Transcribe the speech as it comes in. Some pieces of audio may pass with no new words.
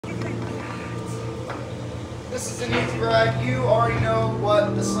This is an easy ride. You already know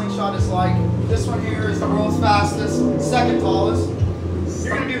what the SlingShot is like. This one here is the world's fastest, second tallest.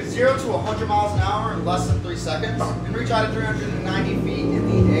 You're going to do 0 to 100 miles an hour in less than 3 seconds and reach out at 390 feet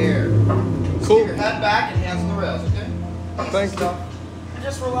in the air. Just Cool. keep your head back and hands on the rails, okay? Thank you. And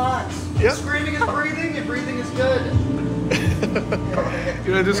just relax. Yeah. Screaming is breathing and breathing is good.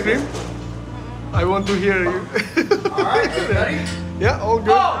 You ready to scream? I want to hear you. Alright, you ready? Yeah, all good.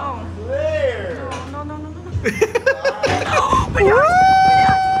 Oh, there. No, no, no, no. Oh my God.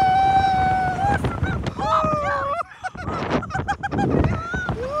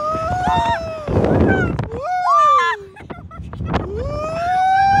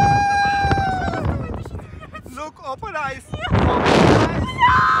 Look, open eyes.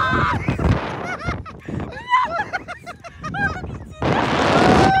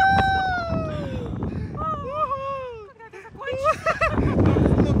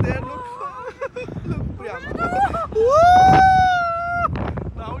 Look there, look. Look, Brianna.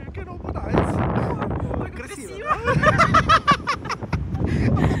 Now you can open eyes. Красиво.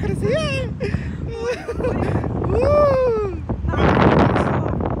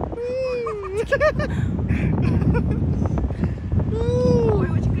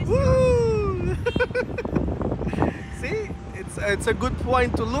 See, it's a good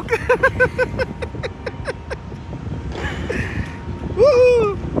point to look.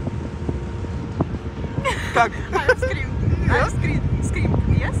 Woo! Как? I scream. I scream.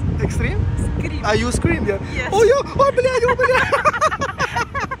 Yes? Extreme? Scream. Are you scream? Yeah. Yes. Oh, yeah. Oh, блядь, oh,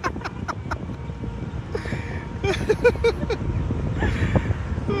 блядь.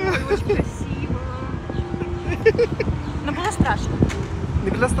 Ой, очень красиво. Но было страшно. Не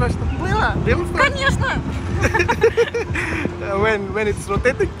было страшно? Было? Было страшно? Конечно. When it's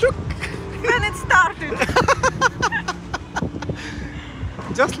rotating, чук. When it started.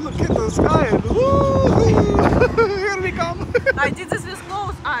 Just look at the sky and woo, here we come. I did this with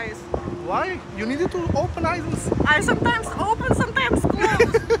closed eyes. Why? You needed to open eyes and see. I sometimes open, sometimes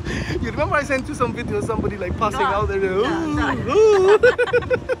close. You remember I sent you some video of somebody like passing No. out there? Ooh, No. ooh.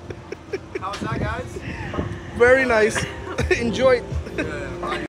 How was that, guys? Very nice. Enjoy. Good.